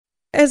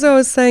as I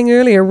was saying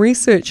earlier,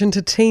 research into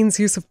teens'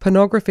 use of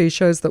pornography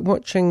shows that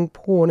watching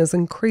porn is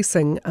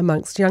increasing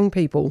amongst young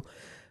people.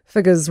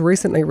 Figures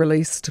recently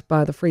released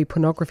by the free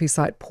pornography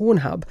site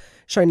Pornhub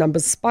show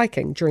numbers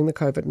spiking during the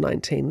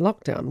COVID-19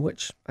 lockdown,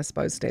 which I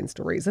suppose stands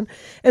to reason.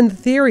 In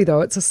theory,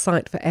 though, it's a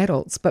site for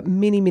adults, but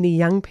many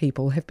young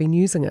people have been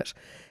using it.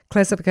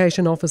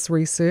 Classification Office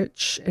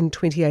research in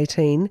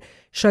 2018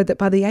 showed that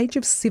by the age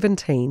of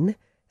 17,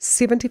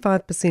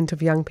 75%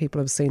 of young people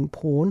have seen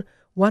porn.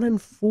 1 in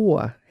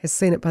 4 has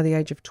seen it by the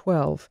age of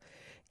 12.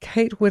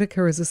 Kate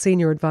Whitaker is a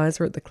senior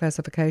advisor at the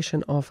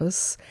Classification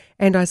Office,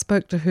 and I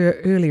spoke to her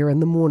earlier in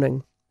the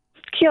morning.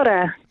 Kia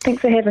ora.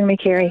 Thanks for having me,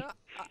 Kerry.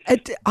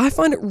 I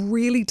find it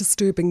really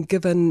disturbing,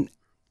 given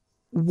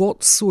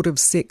what sort of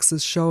sex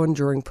is shown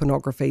during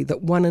pornography,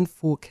 that 1 in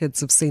 4 kids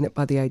have seen it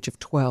by the age of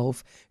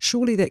 12.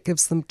 Surely that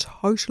gives them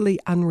totally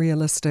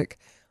unrealistic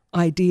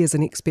ideas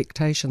and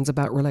expectations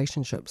about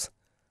relationships.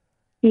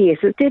 Yes,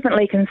 it's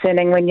definitely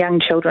concerning when young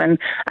children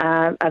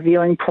are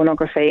viewing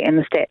pornography, and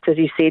the stats, as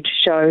you said,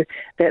 show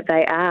that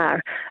they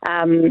are.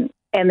 And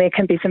there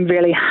can be some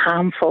really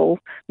harmful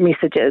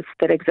messages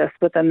that exist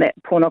within that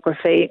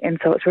pornography, and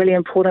so it's really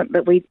important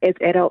that we as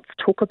adults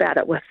talk about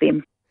it with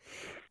them.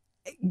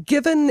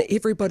 Given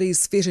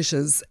everybody's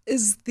fetishes,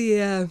 is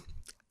there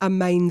a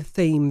main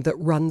theme that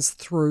runs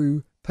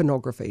through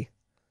pornography?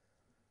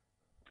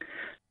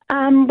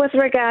 With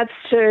regards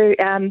to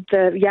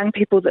the young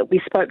people that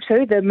we spoke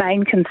to, the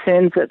main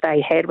concerns that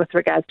they had with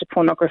regards to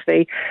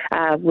pornography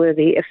were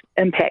the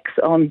impacts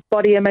on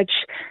body image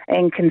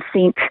and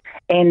consent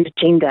and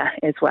gender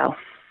as well.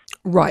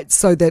 Right,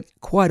 so that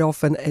quite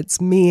often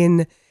it's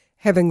men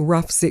having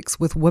rough sex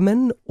with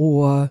women,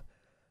 or...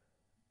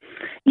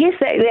 Yes,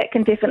 that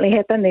can definitely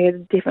happen. There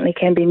definitely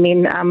can be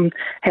men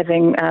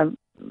having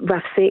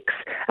rough sex,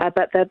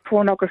 but the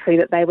pornography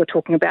that they were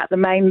talking about, the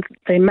main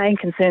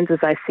concerns, as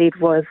I said,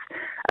 was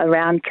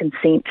around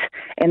consent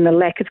and the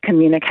lack of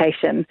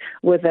communication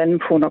within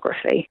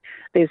pornography.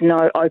 There's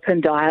no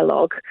open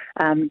dialogue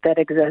that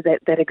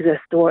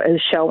exists or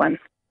is shown.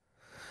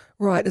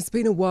 Right, it's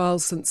been a while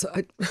since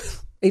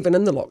even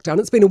in the lockdown,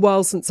 it's been a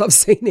while since I've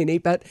seen any,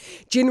 but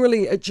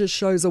generally it just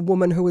shows a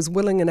woman who is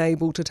willing and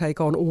able to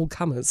take on all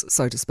comers,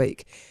 so to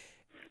speak.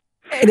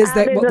 And is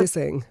that what they're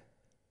saying?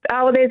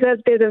 Oh, there's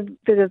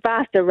a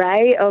vast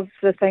array of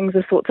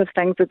the sorts of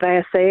things that they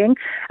are seeing.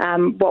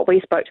 What we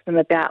spoke to them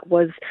about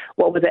was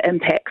what were the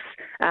impacts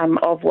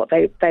of what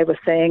they were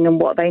seeing and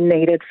what they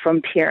needed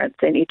from parents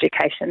and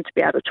education to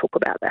be able to talk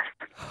about this.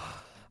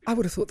 I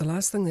would have thought the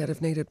last thing they'd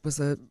have needed was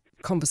a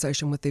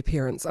conversation with their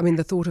parents. I mean,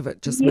 the thought of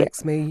it just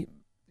makes me,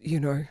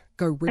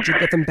 go rigid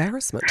with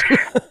embarrassment.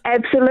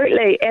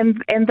 Absolutely.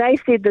 And they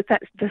said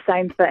the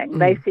same thing.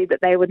 They said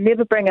that they would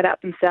never bring it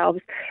up themselves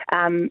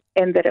and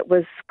that it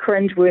was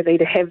cringeworthy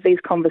to have these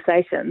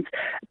conversations.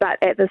 But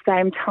at the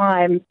same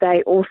time,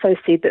 they also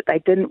said that they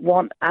didn't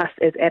want us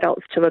as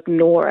adults to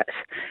ignore it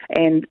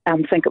and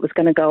think it was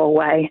going to go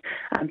away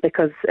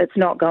because it's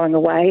not going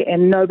away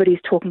and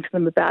nobody's talking to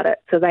them about it.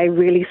 So they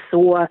really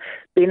saw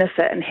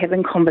benefit in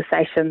having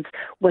conversations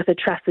with a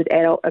trusted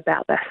adult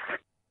about this.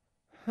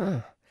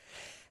 Huh.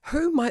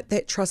 Who might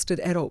that trusted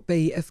adult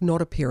be if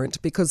not a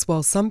parent? Because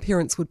while some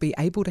parents would be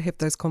able to have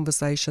those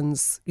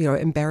conversations,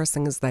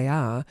 embarrassing as they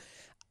are,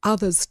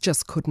 others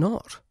just could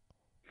not.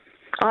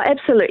 Oh,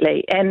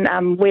 absolutely.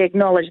 And we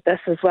acknowledge this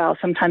as well.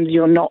 Sometimes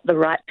you're not the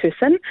right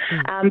person,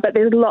 but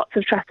there's lots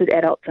of trusted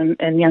adults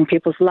in young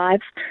people's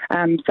lives.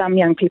 Some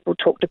young people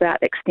talked about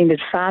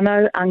extended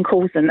whānau,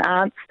 uncles and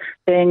aunts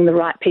being the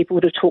right people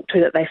to talk to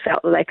that they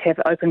felt that they could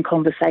have open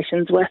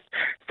conversations with.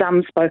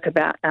 Some spoke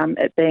about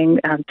it being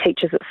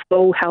teachers at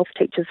school, health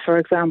teachers, for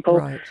example.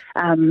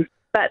 Right.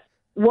 But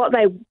what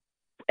they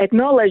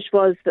acknowledged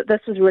was that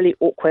this was really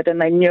awkward and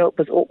they knew it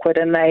was awkward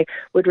and they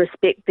would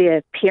respect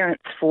their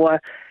parents for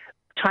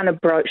trying to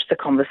broach the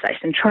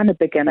conversation, trying to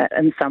begin it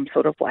in some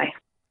sort of way.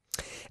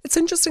 It's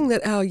interesting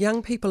that our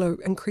young people are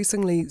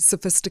increasingly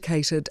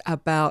sophisticated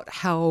about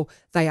how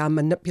they are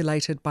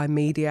manipulated by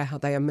media, how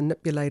they are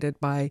manipulated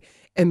by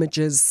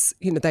images.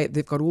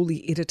 They've got all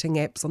the editing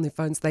apps on their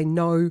phones. They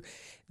know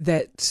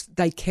that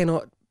they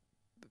cannot,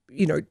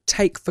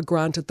 take for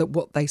granted that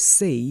what they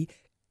see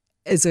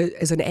is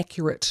an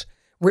accurate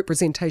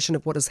representation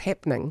of what is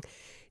happening.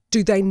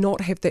 Do they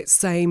not have that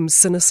same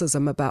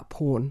cynicism about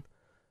porn?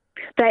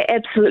 They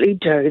absolutely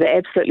do.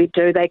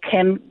 They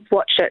can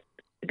watch it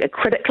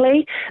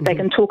critically. They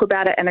can talk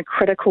about it in a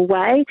critical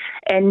way,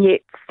 and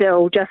yet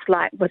still, just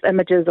like with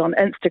images on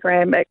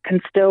Instagram, it can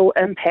still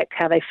impact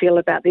how they feel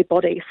about their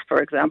bodies,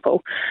 for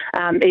example.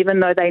 Even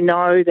though they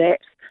know that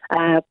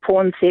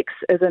porn sex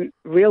isn't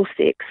real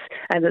sex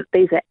and that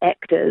these are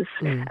actors,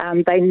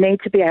 they need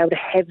to be able to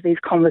have these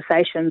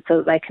conversations so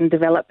that they can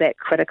develop that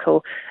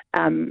critical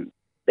and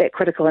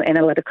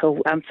analytical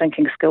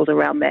thinking skills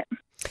around that.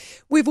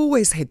 We've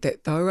always had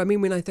that, though. I mean,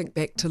 when I think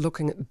back to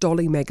looking at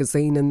Dolly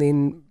magazine and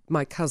then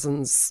my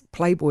cousin's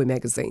Playboy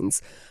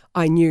magazines,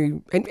 I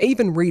knew, and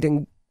even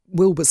reading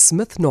Wilbur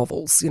Smith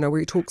novels, where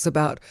he talks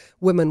about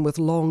women with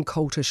long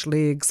coltish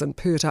legs and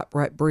pert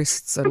upright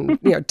breasts and,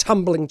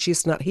 tumbling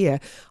chestnut hair.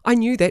 I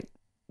knew that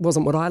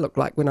wasn't what I looked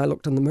like when I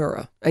looked in the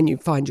mirror, and you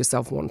find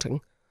yourself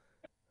wanting.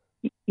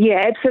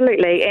 Yeah,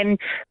 absolutely.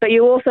 But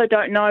you also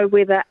don't know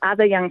whether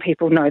other young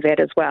people know that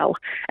as well.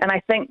 And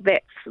I think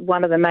that's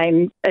one of the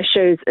main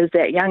issues, is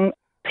that young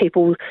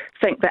people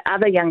think that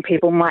other young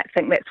people might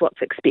think that's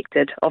what's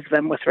expected of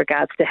them with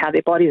regards to how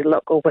their bodies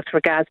look, or with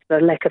regards to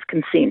the lack of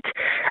consent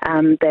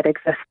that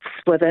exists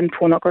within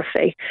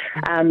pornography.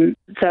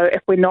 So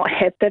if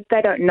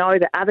they don't know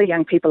that other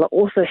young people are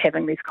also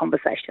having these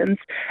conversations,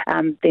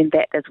 then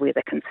that is where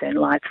the concern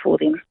lies for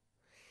them.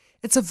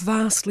 It's a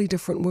vastly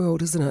different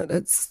world, isn't it?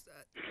 It's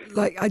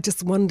like, I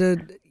just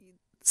wondered,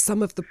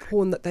 some of the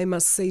porn that they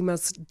must see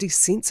must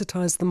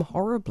desensitise them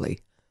horribly.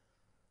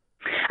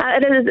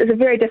 It's a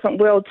very different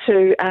world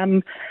to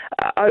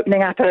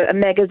opening up a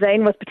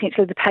magazine with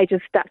potentially the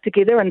pages stuck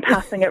together and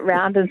passing it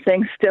round and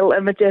seeing still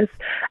images.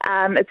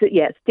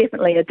 It's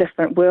definitely a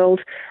different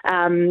world.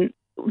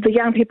 The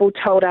young people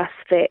told us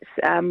that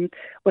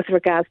with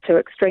regards to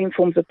extreme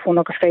forms of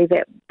pornography,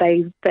 that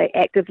they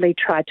actively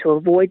tried to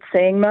avoid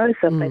seeing those.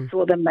 So if they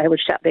saw them, they would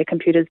shut their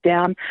computers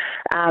down.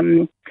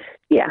 So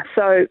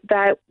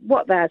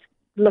what they're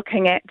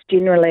looking at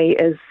generally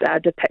is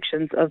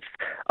depictions of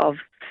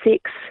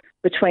sex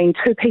between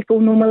two people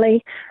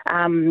normally,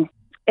 and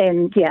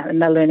they're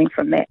learning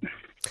from that.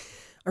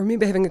 I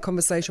remember having a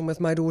conversation with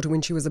my daughter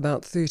when she was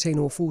about 13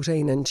 or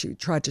 14, and she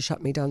tried to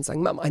shut me down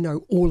saying, "Mum, I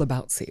know all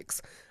about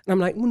sex." And I'm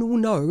like, well,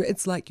 no,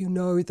 it's like,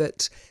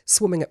 that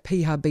swimming at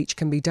Piha Beach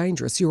can be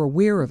dangerous. You're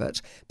aware of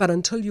it. But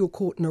until you're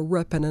caught in a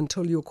rip and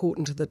until you're caught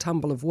into the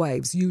tumble of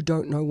waves, you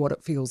don't know what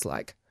it feels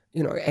like,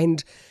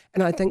 And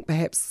I think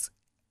perhaps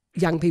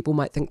young people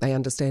might think they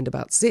understand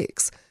about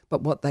sex,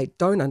 but what they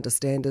don't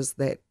understand is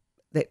that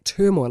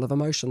turmoil of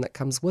emotion that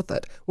comes with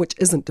it, which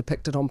isn't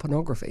depicted on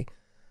pornography.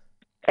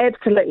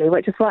 Absolutely,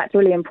 which is why it's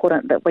really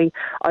important that we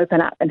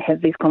open up and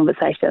have these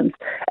conversations.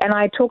 And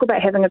I talk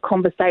about having a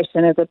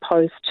conversation as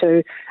opposed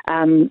to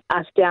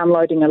us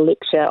downloading a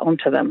lecture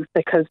onto them,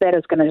 because that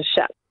is going to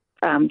shut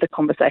the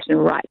conversation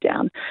right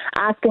down.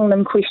 Asking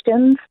them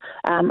questions,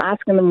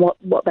 asking them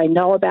what they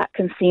know about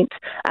consent,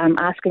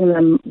 asking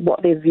them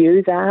what their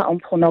views are on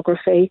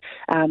pornography,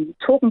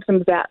 talking to them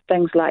about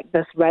things like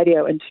this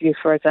radio interview,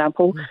 for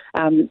example,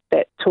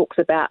 that talks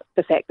about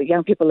the fact that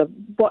young people are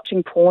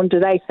watching porn. Do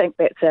they think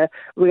that's a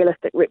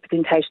realistic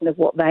representation of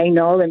what they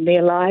know in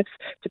their lives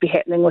to be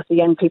happening with the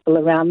young people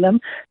around them?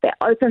 That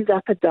opens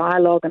up a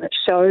dialogue, and it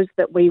shows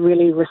that we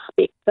really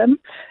respect them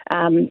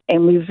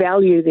and we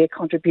value their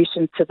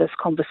contribution to this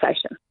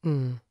conversation.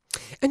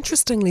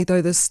 Interestingly,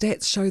 though, the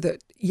stats show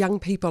that young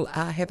people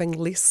are having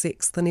less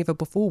sex than ever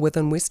before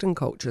within Western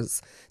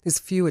cultures. There's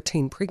fewer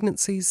teen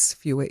pregnancies,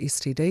 fewer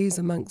STDs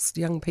amongst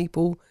young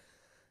people.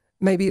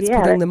 Maybe it's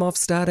putting them off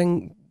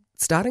starting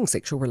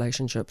sexual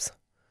relationships.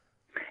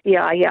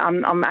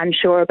 I'm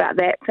unsure about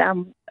that.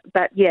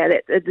 But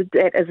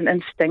that is an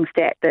interesting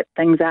stat, that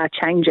things are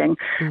changing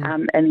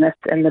in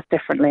this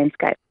different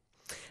landscape.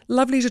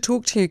 Lovely to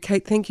talk to you,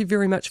 Kate. Thank you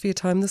very much for your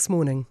time this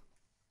morning.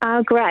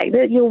 Great.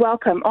 You're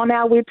welcome. On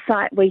our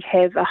website, we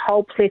have a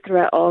whole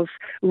plethora of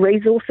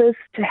resources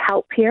to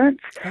help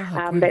parents.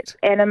 That's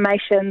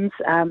animations,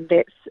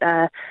 that's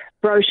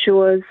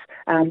brochures,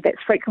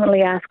 that's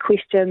frequently asked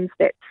questions,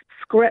 that's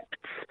scripts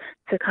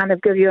to kind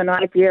of give you an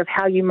idea of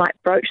how you might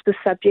broach the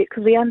subject,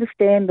 because we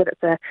understand that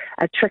it's a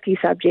tricky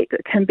subject.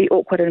 It can be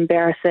awkward and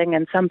embarrassing,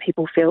 and some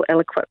people feel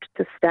ill-equipped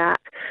to start.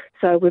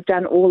 So we've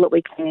done all that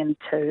we can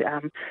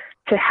to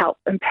help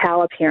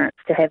empower parents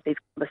to have these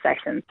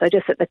conversations. So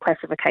just at the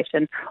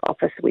Classification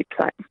Office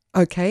website.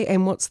 Okay,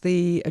 and what's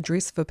the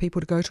address for people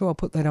to go to? I'll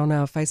put that on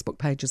our Facebook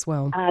page as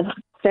well.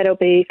 That'll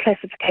be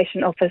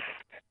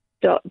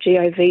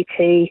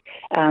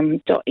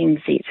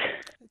classificationoffice.govt.nz.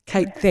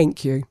 Kate,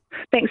 thank you.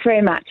 Thanks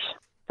very much.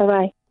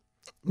 Bye-bye.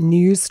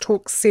 News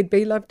Talk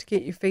ZB, love to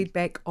get your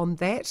feedback on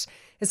that,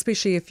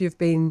 especially if you've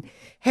been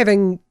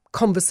having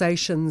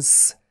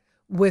conversations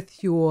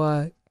with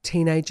your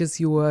teenagers,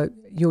 your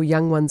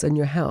young ones in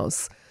your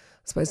house.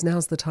 I suppose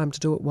now's the time to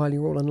do it while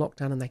you're all in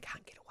lockdown and they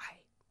can't get away.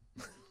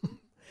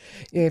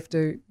 You have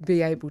to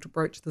be able to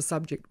broach the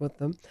subject with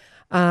them.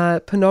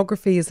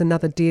 Pornography is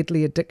another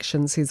deadly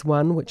addiction, says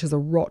one, which is a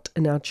rot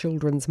in our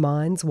children's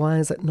minds. Why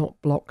is it not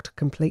blocked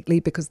completely?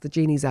 Because the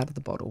genie's out of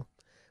the bottle.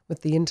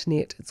 With the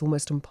internet, it's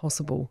almost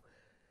impossible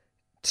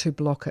to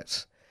block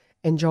it.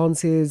 And John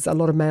says a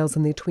lot of males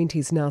in their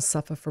 20s now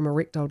suffer from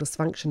erectile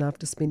dysfunction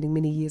after spending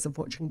many years of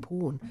watching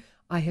porn.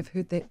 I have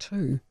heard that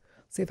too.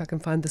 See if I can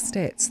find the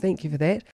stats. Thank you for that.